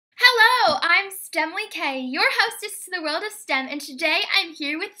I'm STEMilyK, your hostess to the world of STEM, and today I'm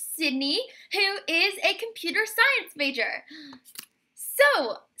here with Sydney, who is a computer science major.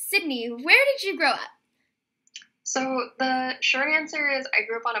 So, Sydney, where did you grow up? So the short answer is I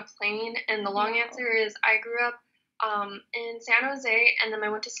grew up on a plane, and the long answer is I grew up in San Jose, and then I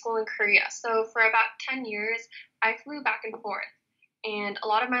went to school in Korea. So for about 10 years, I flew back and forth, and a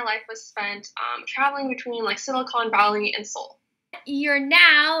lot of my life was spent traveling between like Silicon Valley and Seoul. You're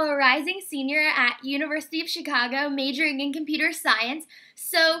now a rising senior at University of Chicago, majoring in computer science.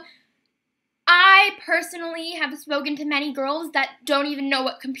 So I personally have spoken to many girls that don't even know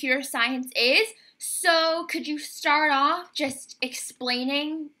what computer science is. So could you start off just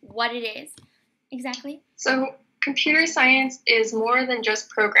explaining what it is exactly? So computer science is more than just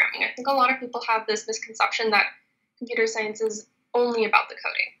programming. I think a lot of people have this misconception that computer science is only about the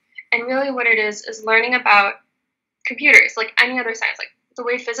coding. And really what it is learning about computers, like any other science. Like the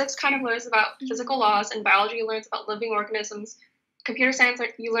way physics kind of learns about physical laws and biology learns about living organisms, computer science,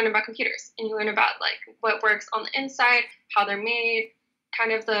 like, you learn about computers, and you learn about like what works on the inside, how they're made,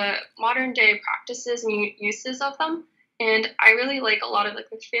 kind of the modern day practices and uses of them. And I really like a lot of like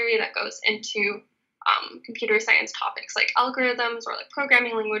the theory that goes into computer science topics like algorithms or like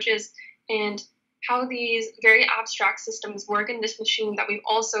programming languages, and how these very abstract systems work in this machine that we've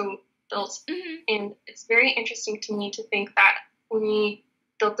also built. And it's very interesting to me to think that we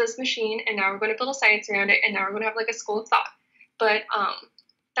built this machine and now we're going to build a science around it, and now we're going to have like a school of thought. But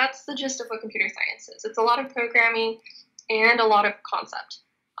that's the gist of what computer science is. It's a lot of programming and a lot of concept.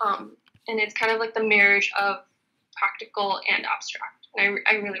 And it's kind of like the marriage of practical and abstract. And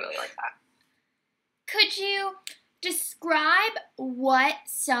I really, really like that. Could you describe what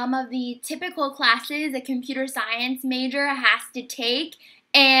some of the typical classes a computer science major has to take?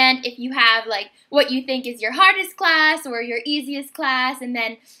 And if you have like what you think is your hardest class or your easiest class, and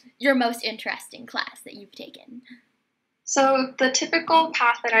then your most interesting class that you've taken. So the typical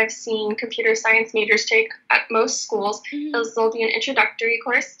path that I've seen computer science majors take at most schools is there'll be an introductory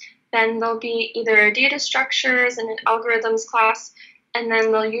course, then there'll be either data structures and an algorithms class, and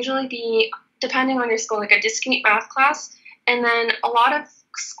then there'll usually be, depending on your school, like a discrete math class. And then a lot of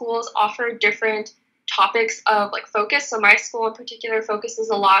schools offer different topics of like focus. So my school in particular focuses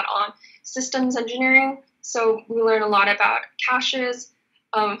a lot on systems engineering. So we learn a lot about caches,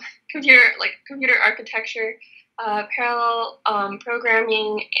 computer architecture, parallel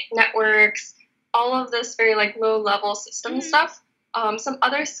programming, networks, all of this very like low level system stuff. Some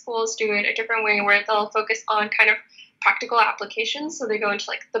other schools do it a different way, where they'll focus on kind of practical applications. So they go into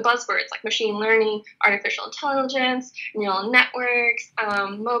like the buzzwords like machine learning, artificial intelligence, neural networks,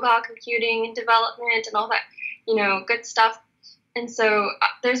 mobile computing development, and all that, good stuff. And so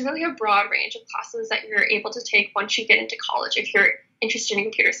there's really a broad range of classes that you're able to take once you get into college if you're interested in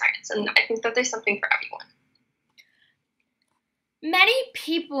computer science. And I think that there's something for everyone. Many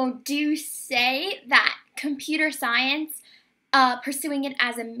people do say that computer science, pursuing it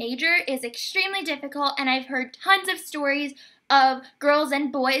as a major, is extremely difficult, and I've heard tons of stories of girls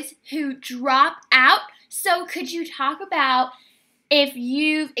and boys who drop out. So could you talk about if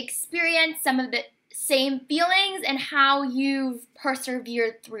you've experienced some of the same feelings and how you've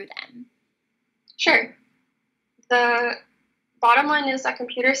persevered through them? Sure. The bottom line is that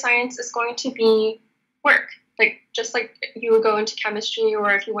computer science is going to be work. Like, just like you would go into chemistry,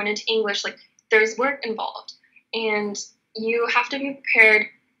 or if you went into English, like there's work involved. And you have to be prepared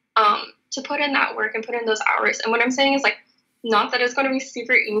to put in that work and put in those hours. And what I'm saying is, like, not that it's going to be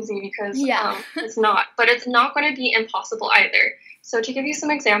super easy, because it's not, but it's not going to be impossible either. So to give you some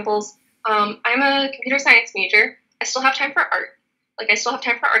examples, I'm a computer science major. I still have time for art. Like, I still have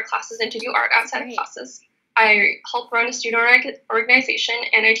time for art classes and to do art outside of classes. I help run a student organization,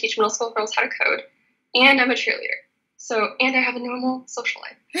 and I teach middle school girls how to code. And I'm a cheerleader. So, and I have a normal social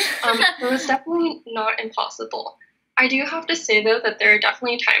life. So it's definitely not impossible. I do have to say, though, that there are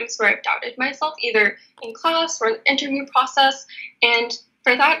definitely times where I've doubted myself, either in class or in the interview process. And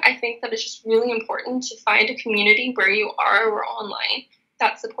for that, I think that it's just really important to find a community where you are or online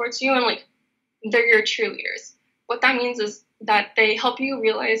that supports you, and like they're your cheerleaders. What that means is that they help you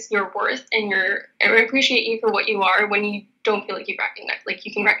realize your worth and appreciate you for what you are when you don't feel like you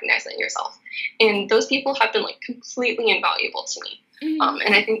can recognize it in yourself. And those people have been like completely invaluable to me.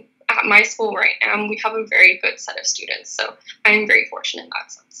 And I think at my school where I am, we have a very good set of students. So I'm very fortunate in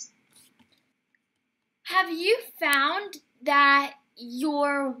that sense. Have you found that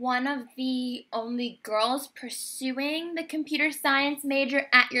you're one of the only girls pursuing the computer science major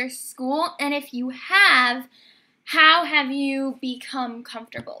at your school? And if you have, how have you become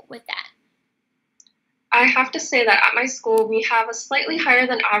comfortable with that? I have to say that at my school we have a slightly higher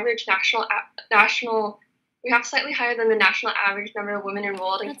than average national. We have slightly higher than the national average number of women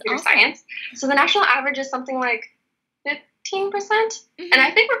enrolled in That's computer awesome. science. So the national average is something like 15%, and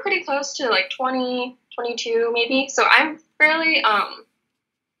I think we're pretty close to like 20, 22 maybe. So I'm fairly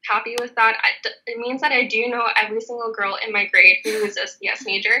happy with that. It means that I do know every single girl in my grade who is a CS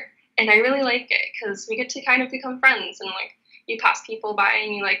major, and I really like it because we get to kind of become friends, and like you pass people by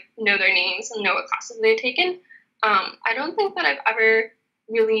and you like know their names and know what classes they've taken. I don't think that I've ever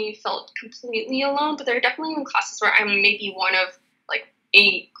really felt completely alone, but there are definitely been classes where I'm maybe one of like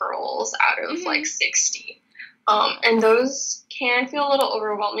 8 girls out of like 60. And those can feel a little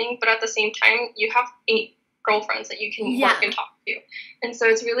overwhelming, but at the same time, you have 8 girlfriends that you can work and talk to. And so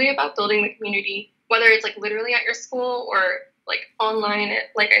it's really about building the community, whether it's like literally at your school or like online,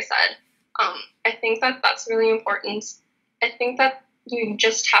 like I said. I think that that's really important. I think that you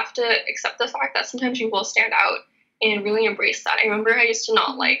just have to accept the fact that sometimes you will stand out and really embrace that. I remember I used to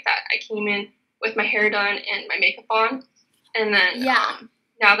not like that. I came in with my hair done and my makeup on, and then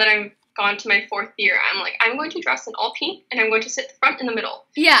now that I've gone to my 4th year, I'm like, I'm going to dress in all pink and I'm going to sit the front in the middle.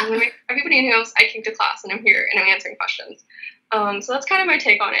 I'm going to make everybody knows I came to class and I'm here and I'm answering questions. So that's kind of my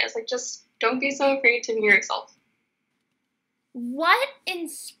take on it. It's like, just don't be so afraid to be yourself. What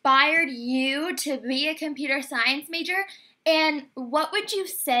inspired you to be a computer science major, and what would you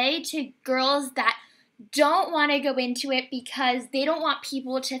say to girls that don't want to go into it because they don't want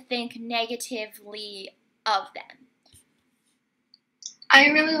people to think negatively of them? I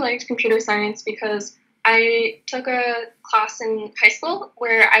really liked computer science because I took a class in high school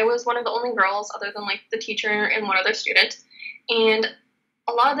where I was one of the only girls other than like the teacher and one other student. And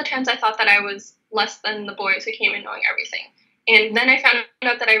a lot of the times I thought that I was less than the boys who came in knowing everything. And then I found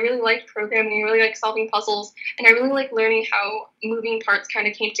out that I really liked programming, I really liked solving puzzles, and I really liked learning how moving parts kind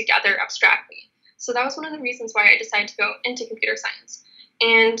of came together abstractly. So that was one of the reasons why I decided to go into computer science.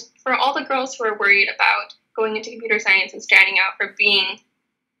 And for all the girls who are worried about going into computer science and standing out for being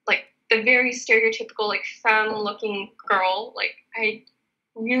like the very stereotypical like femme looking girl, like I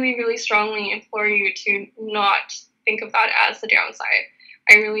really, really strongly implore you to not think of that as the downside.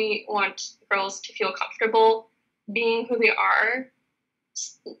 I really want girls to feel comfortable being who they are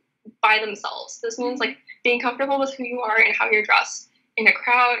by themselves. This means like being comfortable with who you are and how you're dressed in a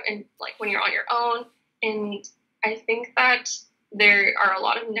crowd and like when you're on your own. And I think that there are a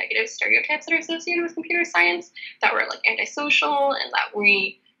lot of negative stereotypes that are associated with computer science, that we're like antisocial and that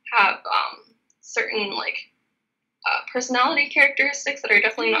we have certain like personality characteristics that are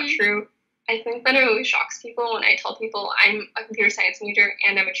definitely not true. I think that it really shocks people when I tell people I'm a computer science major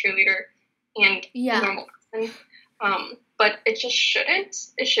and I'm a cheerleader and a normal person. But it just shouldn't.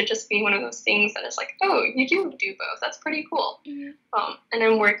 It should just be one of those things that is like, oh, you do both. That's pretty cool. And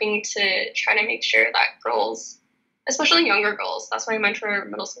I'm working to try to make sure that girls, especially younger girls, that's why I mentor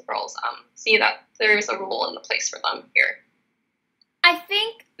middle school girls, see that there's a role and a place for them here. I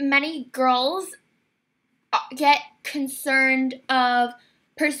think many girls get concerned of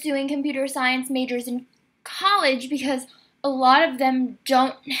pursuing computer science majors in college because a lot of them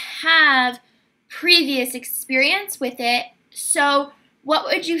don't have previous experience with it. So what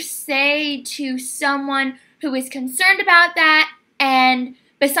would you say to someone who is concerned about that? And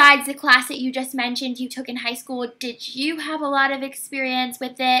besides the class that you just mentioned you took in high school, did you have a lot of experience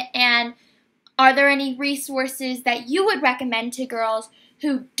with it? And are there any resources that you would recommend to girls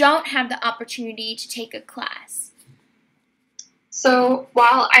who don't have the opportunity to take a class? So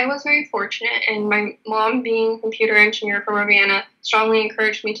while I was very fortunate, and my mom, being a computer engineer from Ravenna, strongly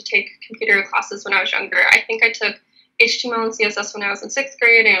encouraged me to take computer classes when I was younger. I think I took HTML and CSS when I was in 6th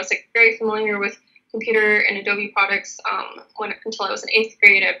grade, and I was like very familiar with computer and Adobe products until I was in 8th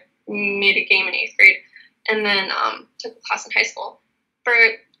grade. I made a game in 8th grade, and then took a class in high school. For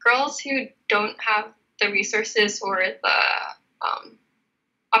girls who don't have the resources or the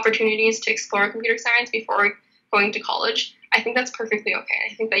opportunities to explore computer science before going to college, I think that's perfectly okay.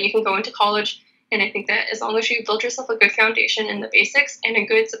 I think that you can go into college, and I think that as long as you build yourself a good foundation in the basics and a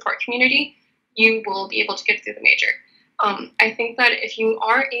good support community, you will be able to get through the major. I think that if you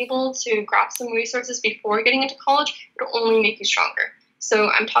are able to grab some resources before getting into college, it'll only make you stronger. So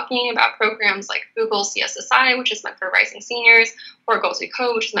I'm talking about programs like Google CSSI, which is meant for rising seniors, or Go to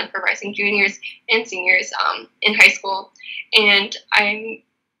Code, which is meant for rising juniors and seniors in high school. And I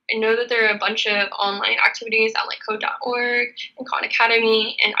know that there are a bunch of online activities at like code.org and Khan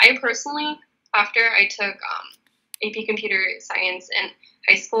Academy. And I personally, after I took AP Computer Science in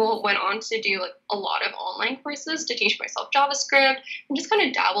high school, went on to do like a lot of online courses to teach myself JavaScript and just kind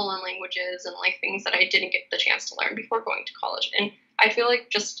of dabble in languages and like things that I didn't get the chance to learn before going to college. And I feel like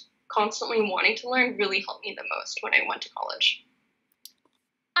just constantly wanting to learn really helped me the most when I went to college.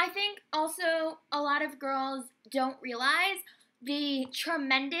 I think also a lot of girls don't realize the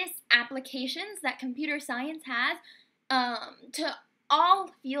tremendous applications that computer science has to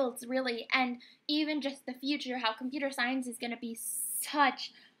all fields, really, and even just the future, how computer science is going to be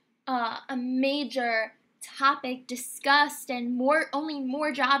such a major topic discussed, and only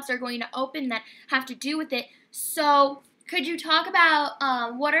more jobs are going to open that have to do with it. So could you talk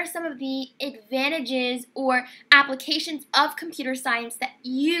about what are some of the advantages or applications of computer science that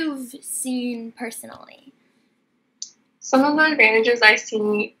you've seen personally? Some of the advantages I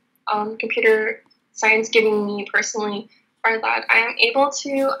see computer science giving me personally are that I am able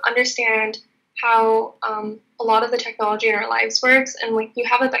to understand how a lot of the technology in our lives works, and like you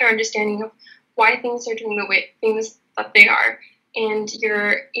have a better understanding of why things are doing the way things that they are, and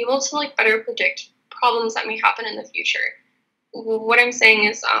you're able to like better predict problems that may happen in the future. What I'm saying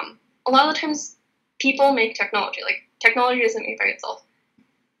is, a lot of the times people make technology. Like technology isn't made by itself.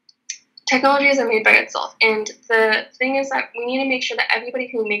 Technology isn't made by itself, and the thing is that we need to make sure that everybody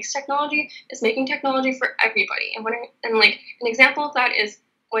who makes technology is making technology for everybody. And like an example of that is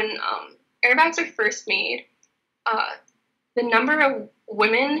when airbags are first made, the number of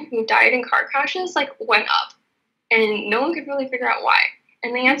women who died in car crashes like went up, and no one could really figure out why.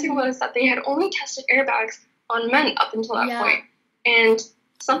 And the answer was that they had only tested airbags on men up until that point. And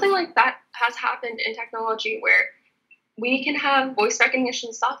something like that has happened in technology where we can have voice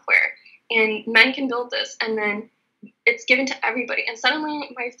recognition software and men can build this, and then it's given to everybody. And suddenly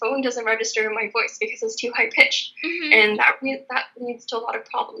my phone doesn't register my voice because it's too high pitched. Mm-hmm. And that leads to a lot of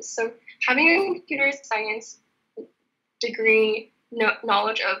problems. So having a computer science degree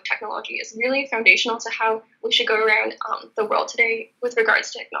knowledge of technology is really foundational to how we should go around the world today with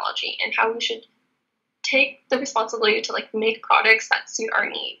regards to technology, and how we should take the responsibility to like make products that suit our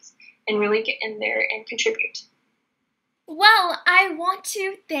needs and really get in there and contribute. Well, I want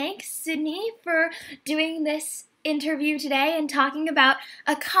to thank Sydney for doing this interview today and talking about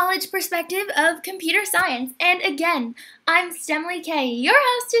a college perspective of computer science. And again, I'm STEMilyK, your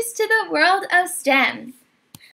hostess to the world of STEM.